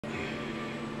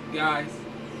Guys,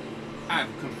 I have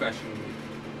a confession to make.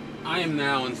 I am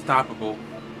now unstoppable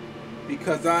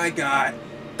because I got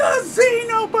the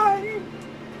Xeno button.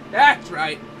 That's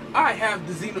right. I got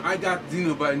the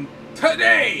Xeno button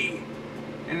today.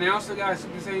 And I also got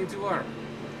Super Saiyan 2 Aura.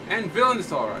 And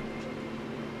Villainous Aura.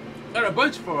 Got a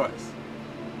bunch for us.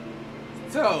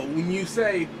 So, when you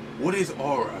say, what is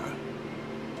Aura?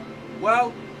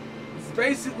 Well, it's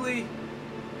basically...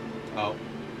 Oh.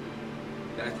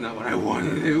 That's not what I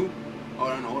wanted to do.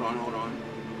 Hold on.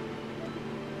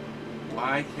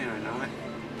 Why can I not?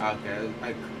 Okay,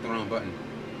 I clicked the wrong button.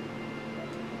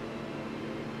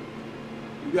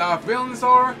 You got Villainous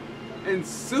Aura and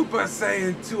Super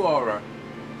Saiyan 2 Aura.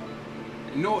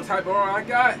 And you know what type of aura I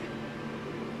got?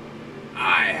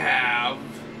 I have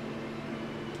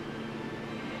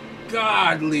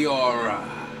Godly Aura.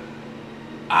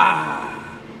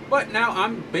 But now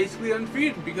I'm basically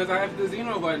undefeated because I have the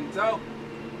Xeno button, so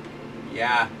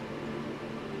yeah.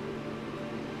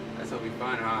 That's what we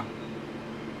fun, huh?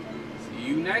 See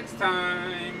you next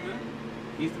time.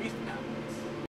 Peace to be.